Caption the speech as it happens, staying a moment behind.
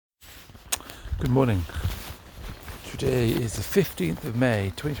Good morning. Today is the 15th of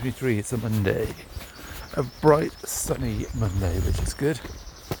May 2023. It's a Monday. A bright sunny Monday, which is good.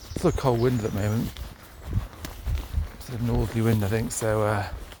 It's a cold wind at the moment. It's a northerly wind, I think, so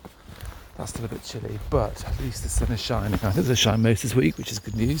that's still a bit chilly, but at least the sun is shining. I think it's shine most this week, which is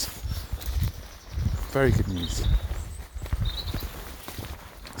good news. Very good news.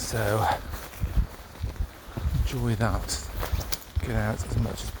 So enjoy that. Get out as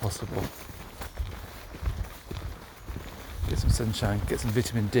much as possible. Get some sunshine, get some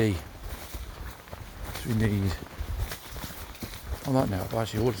vitamin D, which we need. On that note, I've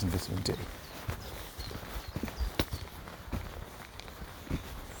actually ordered some vitamin D.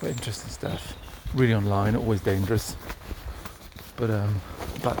 But interesting stuff. Really online, always dangerous. But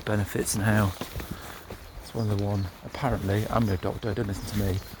about the benefits and how it's one of the one. Apparently, I'm no doctor, don't listen to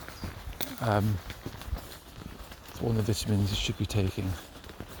me. It's one of the vitamins you should be taking,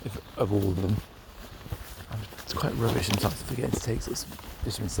 of all of them. It's quite rubbish sometimes forgetting to take some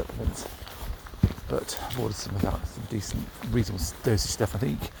vitamin supplements, but I've ordered some of that, some decent, reasonable dosage stuff. I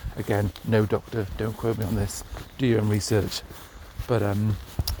think, again, no doctor, don't quote me on this, do your own research. But I've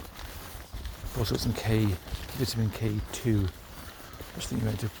also got some vitamin K2, which I think you're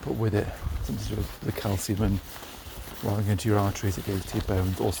meant to put with it, something to do with the calcium, and rather than going to your arteries, it goes to your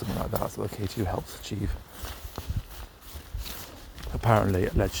bones or something like that. That's what the K2 helps achieve. Apparently,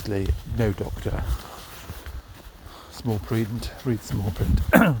 allegedly, no doctor. Small print, read small print.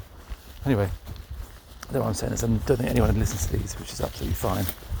 Anyway, I don't know what I'm saying is I don't think anyone listens to these, which is absolutely fine.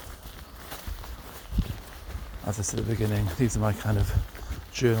 As I said at the beginning, these are my kind of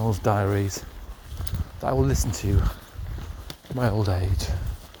journals, diaries that I will listen to in my old age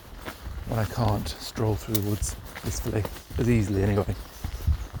when I can't stroll through the woods blissfully, as easily anyway.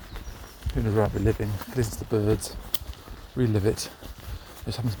 Who knows where I'll be living, listen to the birds, relive it.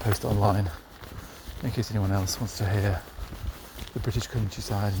 Just happen to post it online in case anyone else wants to hear the British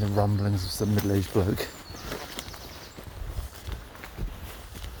countryside and the rumblings of some middle-aged bloke.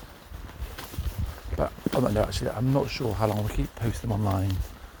 But on that note, actually, I'm not sure how long I'll keep posting them online.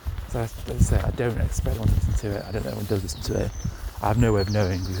 As I say, I don't expect anyone to listen to it. I don't know anyone does listen to it. I have no way of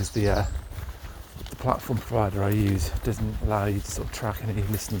knowing because the platform provider I use doesn't allow you to sort of track any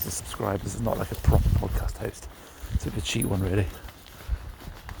listeners or subscribers. It's not like a proper podcast host. It's a bit of a cheat one, really.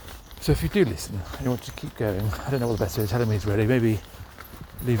 So if you do listen and you want to keep going, I don't know what the best way of telling me is really. Maybe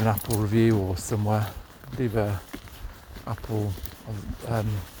leave an Apple review or somewhere. Leave a Apple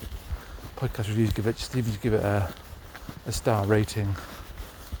podcast review. Give it a star rating.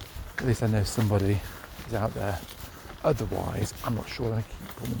 At least I know somebody is out there. Otherwise, I'm not sure. I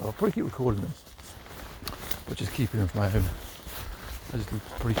keep putting them. I'll probably keep recording them, but just keeping them for my own. I just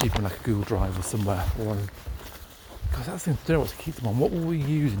probably keep them like a Google Drive or somewhere. Because that's the thing, I don't know what to keep them on. What will we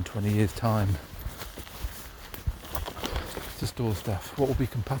use in 20 years' time to store stuff? What will be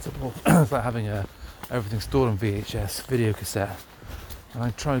compatible? It's like having everything stored on VHS, video cassette. And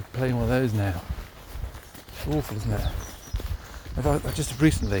I tried playing one of those now. It's awful, isn't it? I just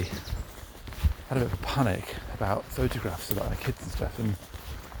recently had a bit of a panic about photographs about my kids and stuff, and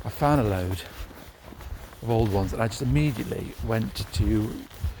I found a load of old ones, and I just immediately went to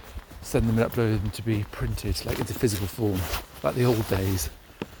send them and upload them to be printed like into physical form, like the old days.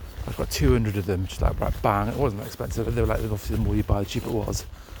 I've got 200 of them, just like right, bang. It wasn't that expensive. They were like, obviously the more you buy, the cheaper it was.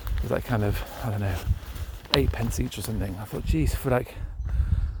 It was like kind of, I don't know, 8 pence each or something. I thought, geez, for like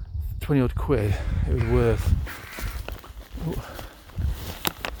 20 odd quid, it was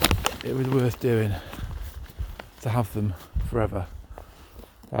worth doing to have them forever.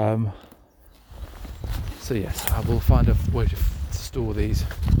 So yes, I will find a way to store these.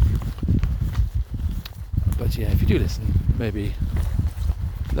 But yeah, if you do listen, maybe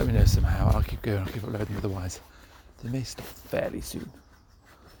let me know somehow. I'll keep going, I'll keep uploading, otherwise they may stop fairly soon.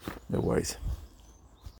 No worries.